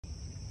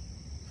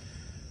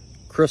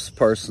Chris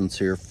Parsons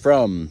here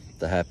from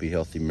the Happy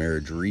Healthy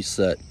Marriage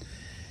Reset,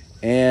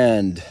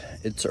 and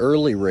it's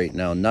early right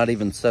now, not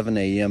even 7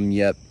 a.m.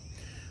 yet.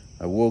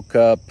 I woke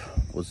up,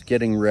 was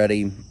getting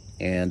ready,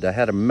 and I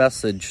had a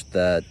message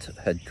that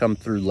had come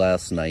through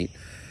last night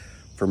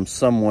from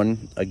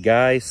someone, a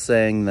guy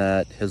saying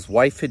that his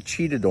wife had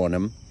cheated on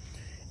him,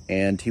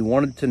 and he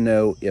wanted to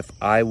know if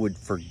I would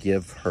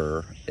forgive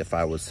her if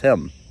I was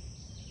him.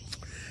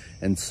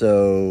 And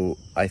so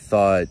I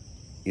thought,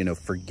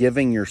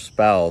 forgiving your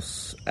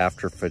spouse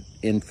after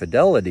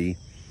infidelity,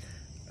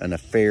 an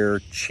affair,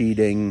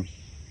 cheating,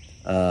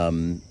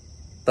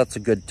 that's a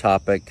good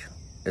topic.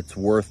 It's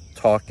worth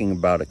talking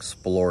about,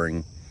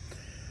 exploring,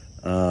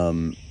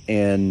 and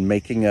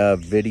making a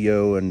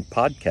video and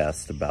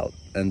podcast about.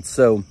 And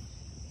so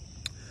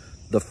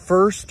the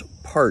first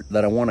part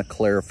that I want to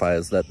clarify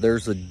is that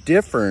there's a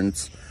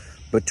difference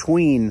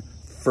between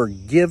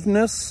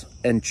forgiveness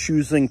and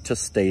choosing to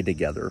stay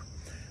together.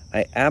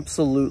 I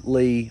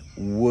absolutely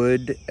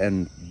would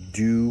and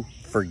do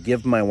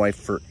forgive my wife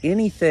for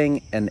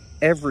anything and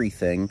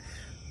everything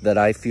that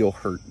I feel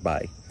hurt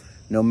by.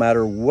 No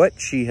matter what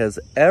she has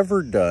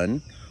ever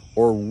done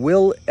or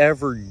will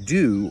ever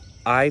do,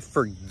 I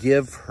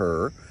forgive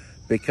her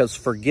because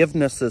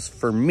forgiveness is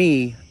for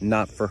me,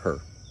 not for her.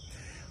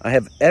 I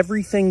have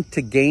everything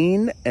to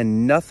gain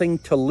and nothing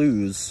to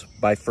lose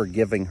by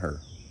forgiving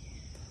her,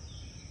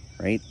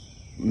 right?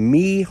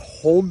 Me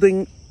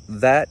holding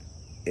that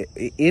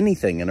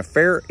anything, an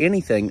affair,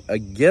 anything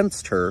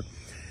against her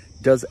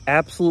does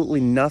absolutely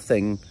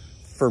nothing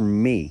for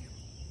me.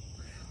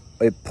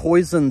 It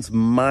poisons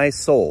my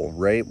soul,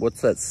 right?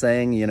 What's that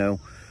saying?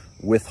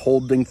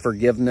 Withholding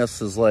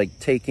forgiveness is like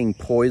taking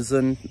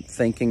poison,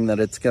 thinking that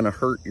it's going to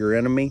hurt your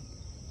enemy.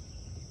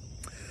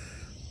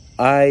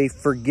 I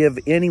forgive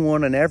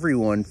anyone and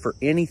everyone for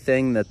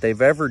anything that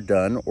they've ever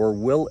done or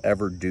will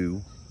ever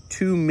do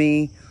to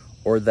me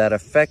or that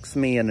affects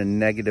me in a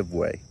negative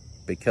way,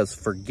 because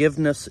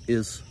forgiveness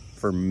is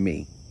for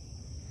me.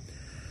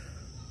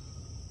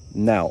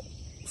 Now,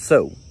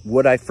 so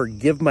would I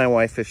forgive my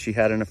wife if she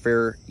had an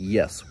affair?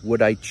 Yes.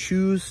 Would I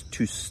choose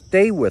to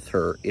stay with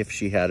her if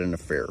she had an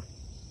affair?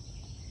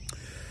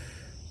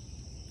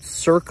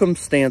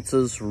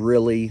 Circumstances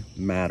really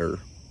matter,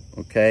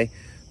 okay?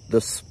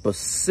 The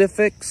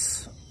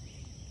specifics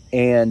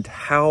and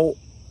how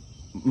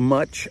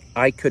much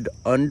I could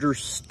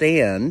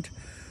understand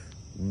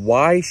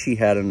why she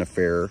had an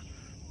affair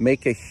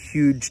make a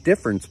huge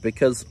difference,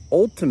 because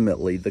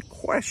ultimately the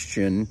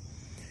question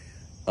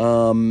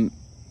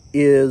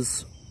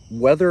is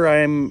whether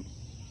I'm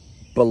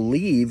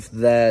believe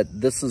that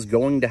this is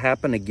going to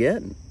happen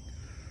again,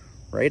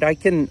 right?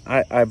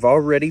 I've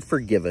already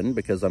forgiven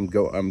because I'm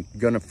going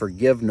to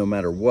forgive no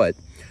matter what,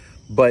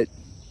 but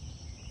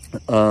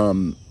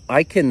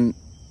I can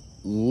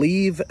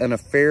leave an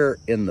affair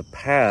in the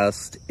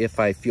past if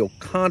I feel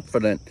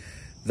confident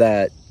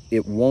that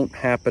it won't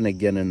happen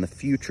again in the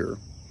future.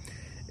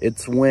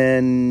 It's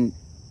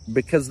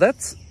because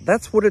that's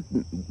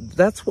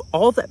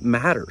all that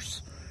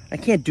matters. I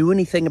can't do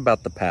anything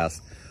about the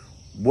past.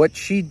 What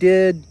she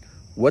did,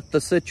 what the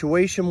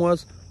situation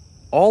was,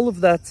 all of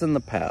that's in the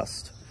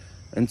past.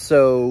 And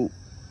so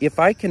if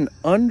I can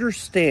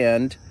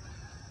understand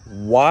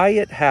why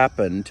it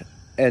happened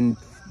and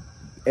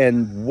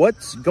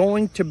what's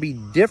going to be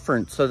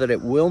different so that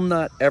it will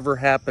not ever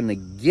happen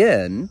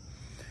again,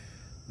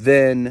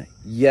 then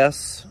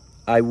yes,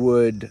 I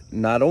would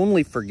not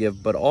only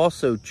forgive, but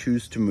also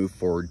choose to move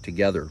forward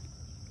together.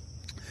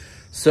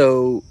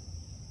 So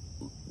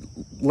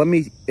let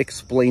me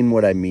explain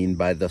what I mean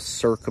by the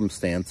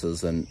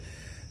circumstances. And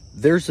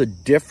there's a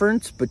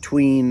difference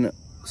between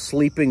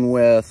sleeping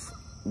with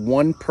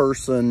one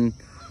person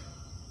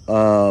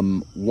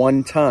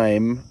one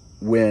time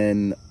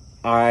when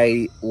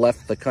I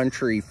left the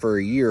country for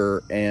a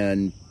year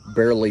and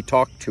barely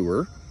talked to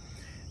her,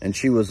 and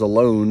she was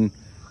alone,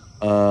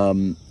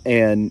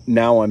 and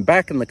now I'm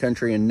back in the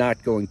country and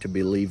not going to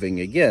be leaving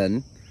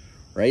again,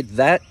 right?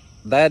 That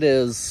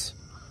is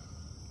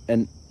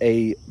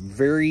a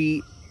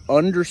very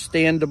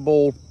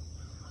understandable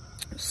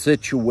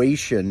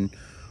situation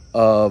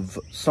of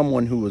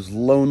someone who was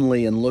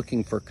lonely and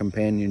looking for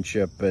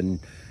companionship, and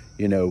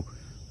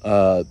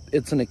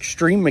it's an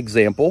extreme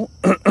example,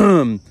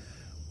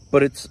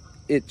 but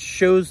it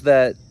shows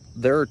that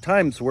there are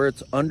times where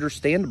it's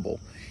understandable.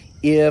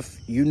 If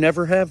you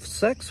never have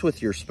sex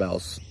with your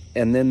spouse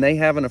and then they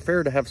have an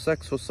affair to have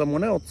sex with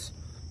someone else,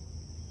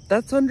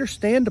 that's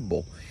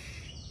understandable.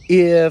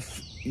 If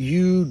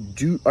you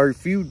do, or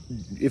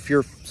if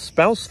your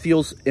spouse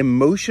feels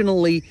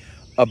emotionally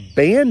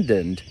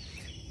abandoned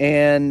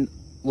and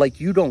like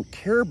you don't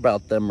care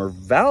about them or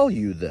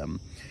value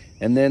them,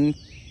 and then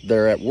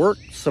they're at work,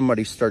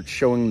 somebody starts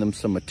showing them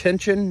some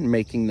attention,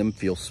 making them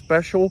feel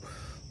special,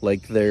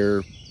 like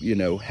they're,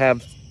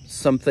 have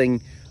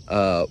something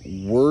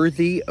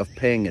worthy of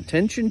paying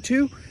attention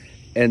to,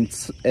 and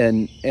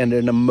an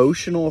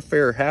emotional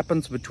affair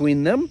happens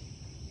between them,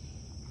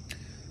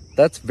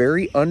 that's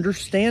very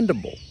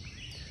understandable.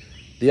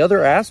 The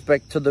other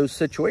aspect to those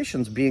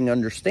situations being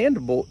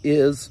understandable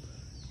is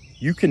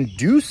you can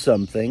do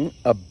something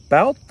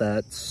about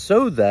that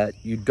so that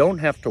you don't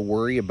have to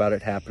worry about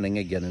it happening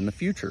again in the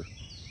future.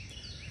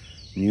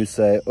 And you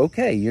say,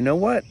 okay, you know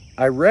what?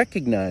 I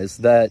recognize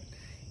that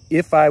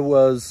if I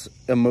was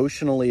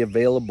emotionally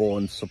available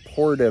and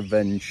supportive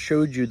and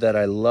showed you that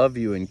I love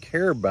you and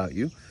care about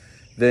you,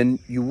 then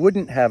you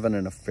wouldn't have had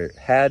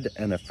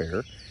an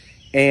affair.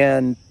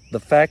 And the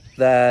fact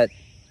that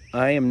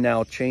I am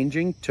now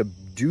changing to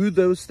do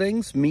those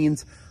things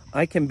means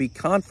I can be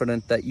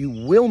confident that you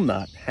will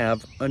not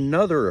have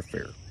another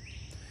affair.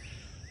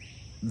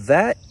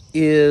 That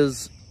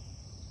is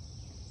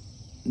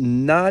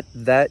not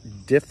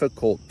that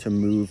difficult to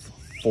move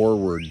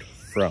forward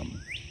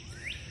from.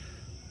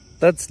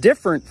 That's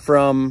different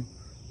from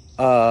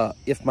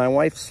if my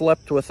wife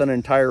slept with an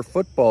entire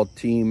football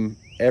team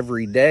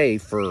every day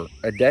for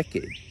a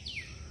decade.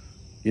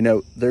 You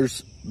know,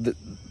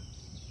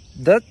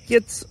 that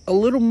gets a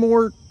little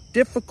more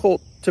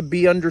difficult to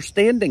be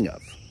understanding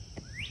of.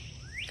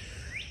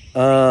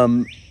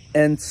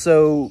 And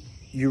so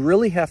you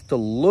really have to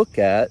look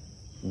at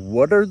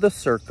what are the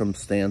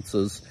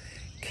circumstances.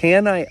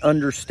 Can I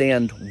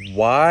understand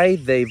why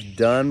they've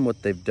done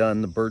what they've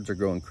done? The birds are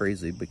going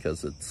crazy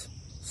because it's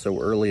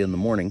so early in the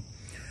morning.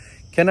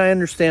 Can I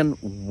understand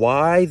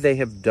why they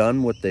have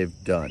done what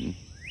they've done?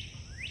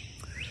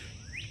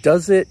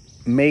 Does it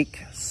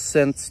make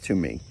sense to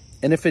me?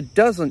 And if it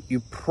doesn't, you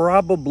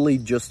probably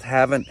just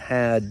haven't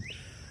had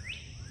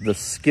the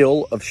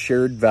skill of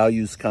shared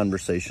values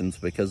conversations,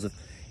 because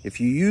if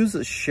you use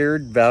a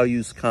shared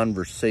values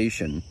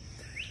conversation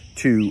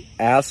to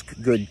ask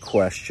good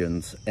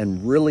questions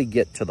and really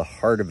get to the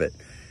heart of it,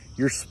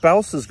 your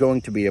spouse is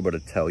going to be able to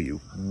tell you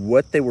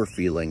what they were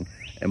feeling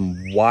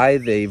and why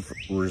they've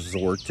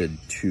resorted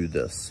to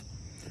this.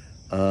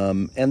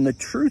 And the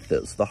truth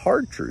is, the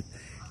hard truth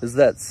is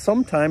that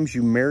sometimes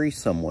you marry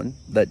someone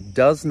that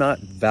does not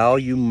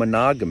value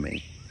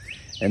monogamy,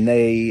 and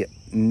they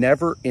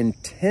never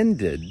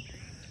intended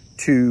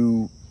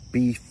to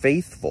be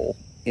faithful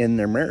in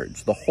their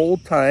marriage. The whole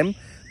time,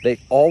 they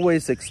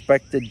always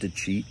expected to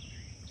cheat.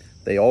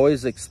 They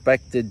always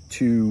expected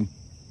to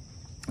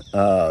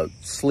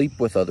sleep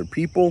with other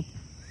people.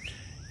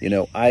 You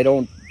know, I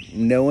don't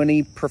know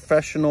any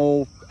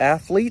professional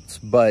athletes,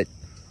 but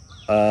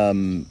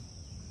I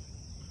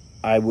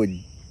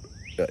would,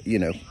 you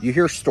know, you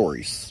hear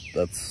stories.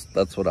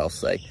 That's what I'll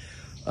say.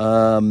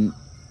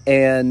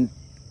 And,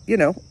 you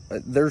know,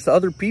 there's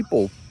other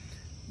people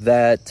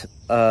that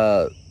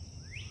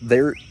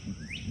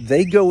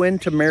they go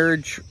into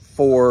marriage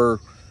for,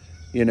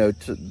 you know,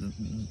 to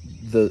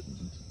the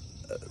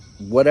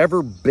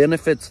whatever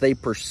benefits they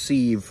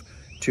perceive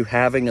to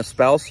having a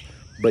spouse,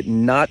 but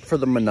not for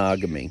the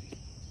monogamy.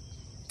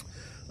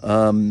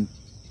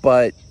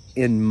 But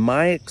in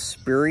my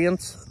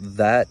experience,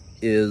 that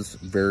is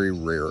very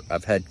rare.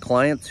 I've had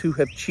clients who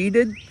have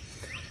cheated,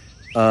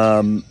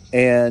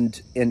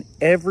 and in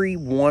every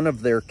one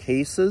of their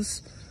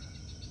cases,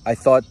 I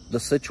thought the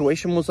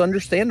situation was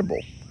understandable.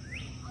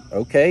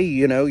 Okay,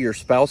 you know, your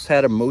spouse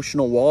had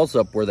emotional walls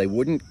up where they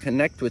wouldn't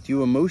connect with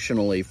you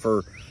emotionally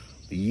for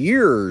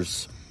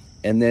years,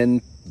 and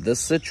then this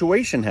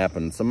situation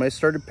happened. Somebody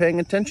started paying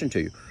attention to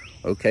you.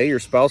 Okay, your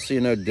spouse,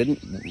 you know, didn't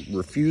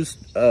refuse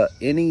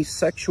any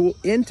sexual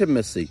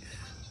intimacy.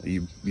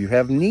 You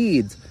have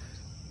needs.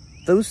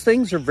 Those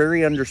things are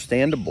very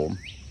understandable.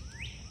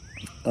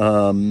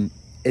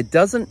 It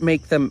doesn't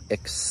make them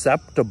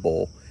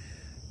acceptable.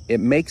 It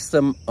makes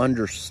them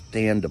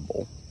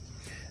understandable.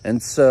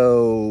 And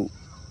so,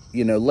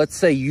 you know, let's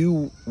say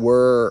you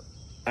were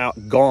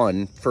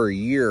gone for a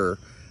year,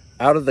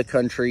 out of the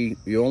country.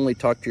 You only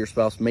talk to your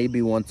spouse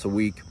maybe once a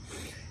week,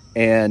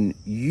 and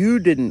you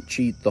didn't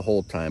cheat the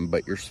whole time,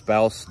 but your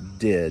spouse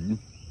did.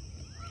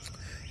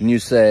 And you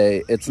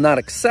say, it's not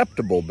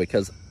acceptable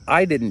because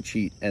I didn't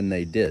cheat and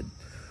they did.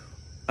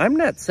 I'm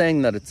not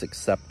saying that it's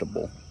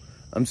acceptable.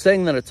 I'm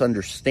saying that it's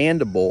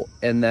understandable,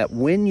 and that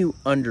when you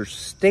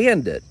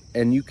understand it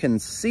and you can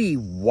see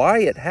why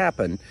it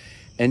happened,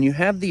 and you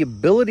have the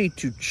ability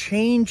to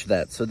change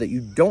that so that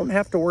you don't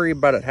have to worry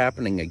about it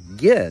happening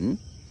again,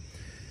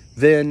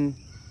 then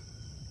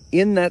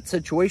in that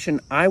situation,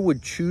 I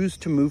would choose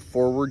to move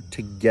forward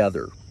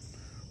together,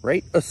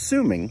 right?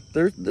 Assuming,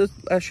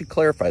 I should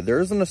clarify, there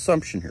is an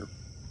assumption here.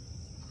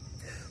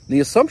 The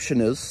assumption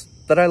is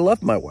that I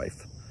love my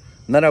wife,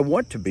 and that I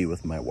want to be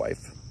with my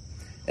wife,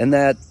 and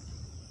that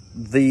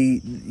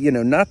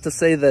not to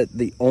say that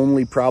the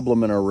only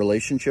problem in our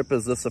relationship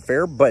is this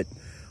affair, but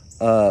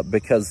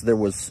because there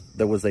was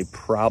a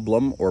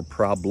problem or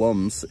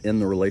problems in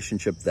the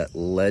relationship that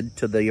led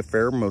to the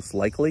affair, most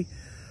likely.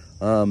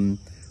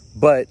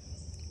 But,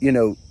 you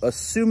know,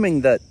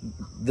 assuming that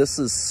this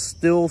is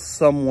still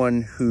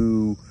someone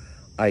who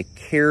I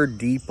care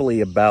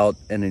deeply about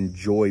and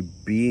enjoy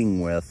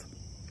being with,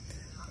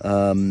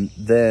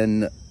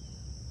 then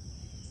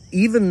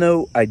even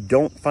though I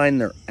don't find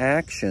their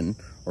action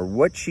or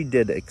what she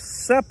did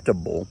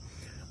acceptable,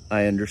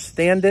 I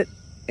understand it.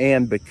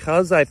 And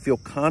because I feel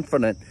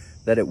confident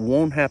that it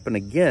won't happen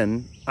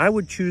again, I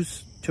would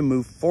choose to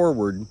move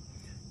forward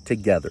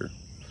together.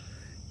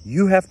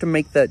 You have to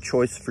make that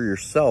choice for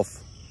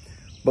yourself.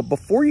 But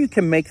before you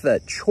can make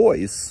that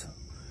choice,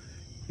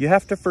 you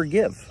have to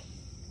forgive.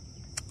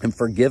 And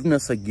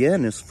forgiveness,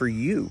 again, is for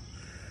you.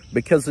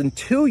 Because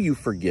until you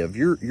forgive,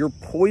 you're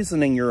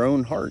poisoning your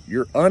own heart.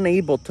 You're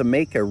unable to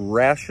make a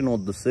rational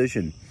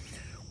decision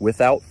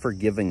without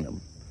forgiving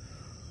them.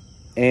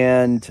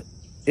 And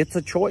it's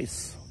a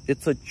choice.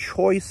 It's a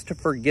choice to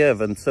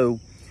forgive. And so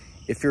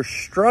if you're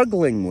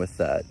struggling with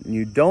that and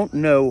you don't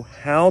know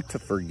how to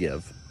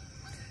forgive,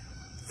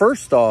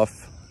 first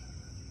off,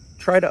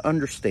 try to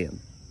understand,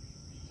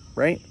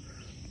 right?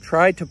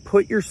 Try to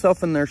put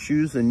yourself in their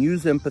shoes and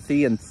use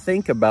empathy and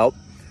think about,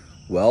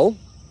 well,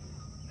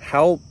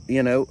 how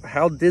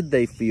did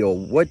they feel?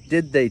 What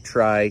did they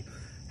try?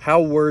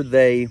 How were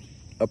they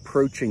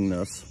approaching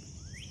this?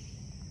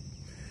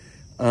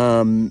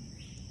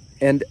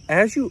 And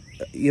as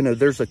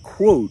there's a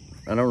quote,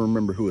 I don't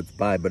remember who it's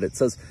by, but it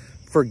says,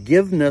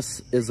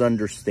 forgiveness is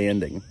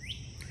understanding.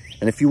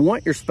 And if you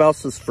want your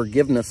spouse's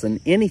forgiveness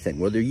in anything,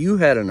 whether you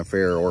had an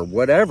affair or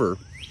whatever,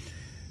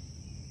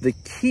 the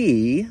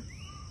key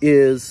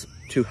is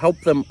to help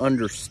them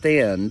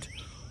understand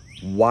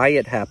why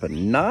it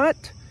happened. Not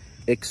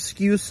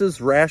excuses,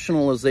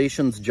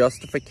 rationalizations,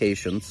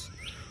 justifications,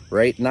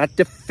 right? Not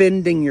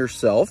defending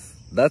yourself.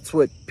 That's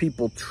what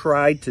people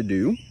try to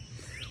do,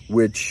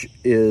 which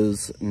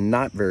is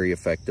not very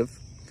effective.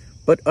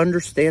 But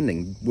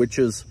understanding, which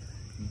is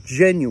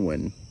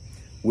genuine,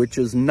 which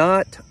is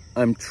not,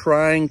 I'm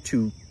trying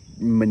to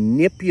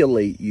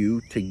manipulate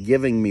you to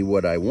giving me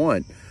what I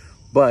want,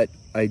 but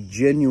I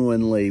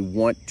genuinely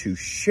want to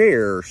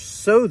share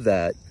so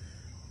that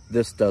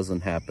this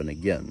doesn't happen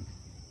again.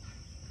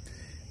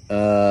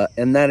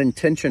 And that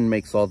intention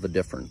makes all the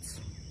difference.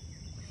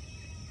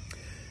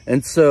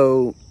 And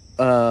so,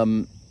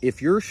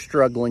 if you're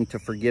struggling to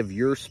forgive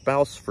your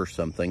spouse for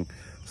something,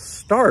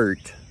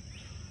 start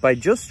by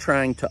just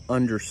trying to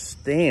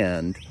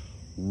understand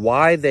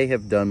why they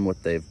have done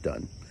what they've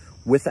done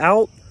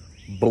without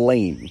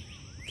blame,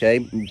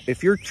 okay?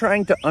 If you're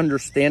trying to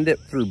understand it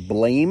through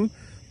blame,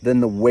 then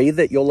the way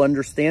that you'll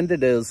understand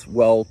it is,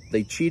 well,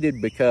 they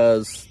cheated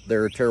because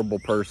they're a terrible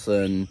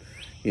person,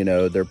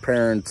 their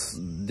parents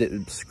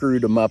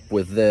screwed them up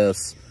with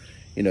this,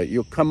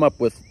 you'll come up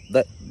with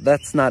that.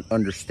 That's not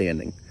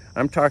understanding.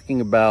 I'm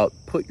talking about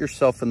put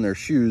yourself in their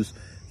shoes,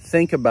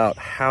 think about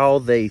how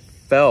they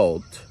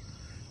felt,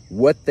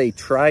 what they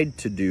tried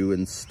to do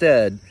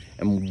instead,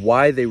 and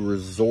why they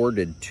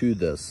resorted to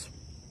this.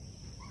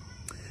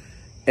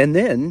 And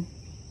then,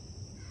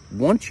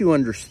 once you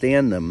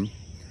understand them,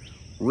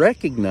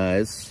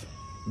 recognize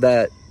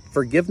that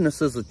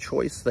forgiveness is a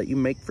choice that you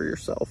make for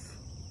yourself.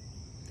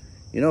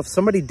 If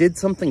somebody did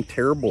something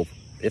terrible,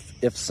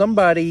 if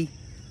somebody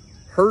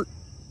hurt,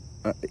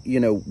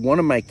 one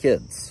of my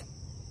kids,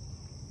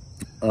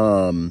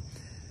 I'm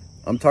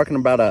talking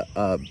about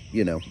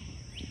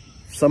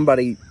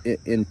somebody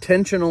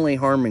intentionally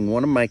harming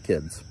one of my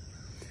kids,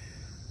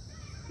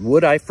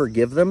 would I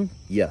forgive them?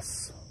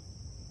 Yes.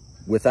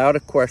 Without a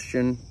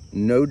question,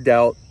 no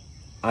doubt,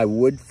 I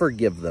would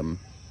forgive them.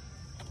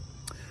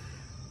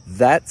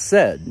 That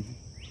said,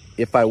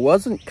 if I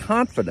wasn't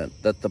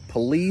confident that the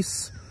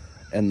police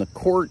and the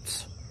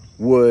courts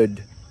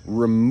would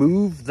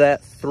remove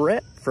that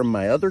threat from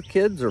my other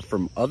kids or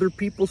from other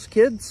people's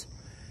kids,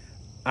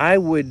 I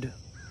would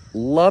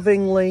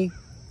lovingly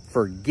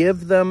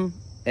forgive them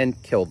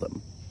and kill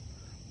them,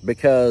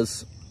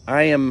 because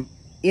I am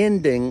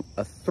ending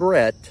a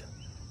threat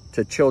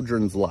to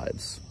children's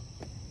lives.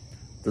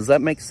 Does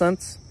that make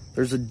sense?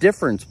 There's a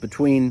difference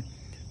between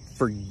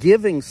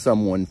forgiving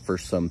someone for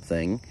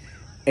something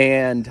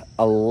and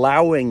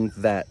allowing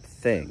that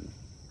thing.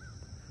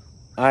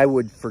 I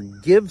would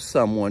forgive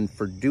someone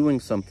for doing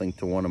something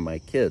to one of my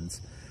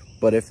kids,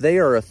 but if they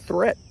are a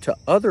threat to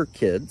other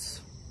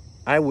kids,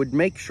 I would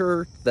make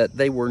sure that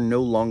they were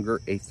no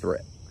longer a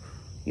threat.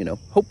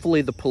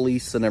 Hopefully the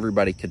police and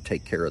everybody could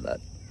take care of that.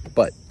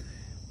 But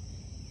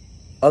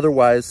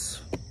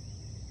otherwise,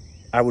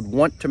 I would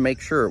want to make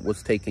sure it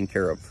was taken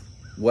care of,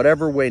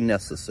 whatever way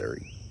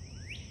necessary.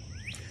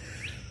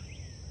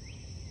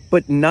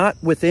 But not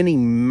with any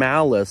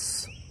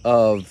malice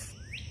of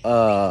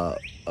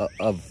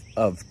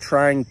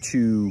trying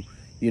to,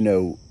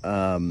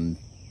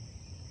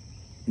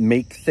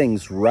 make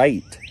things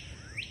right,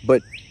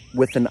 but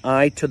with an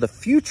eye to the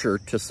future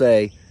to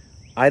say,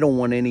 I don't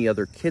want any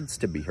other kids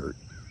to be hurt.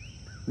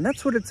 And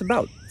that's what it's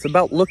about. It's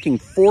about looking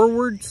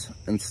forwards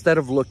instead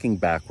of looking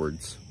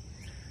backwards.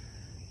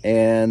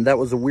 And that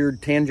was a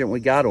weird tangent we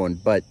got on,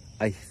 but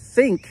I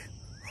think,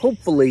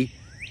 hopefully,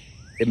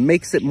 it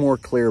makes it more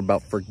clear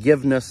about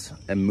forgiveness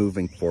and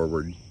moving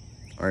forward.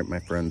 All right, my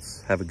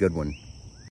friends, have a good one.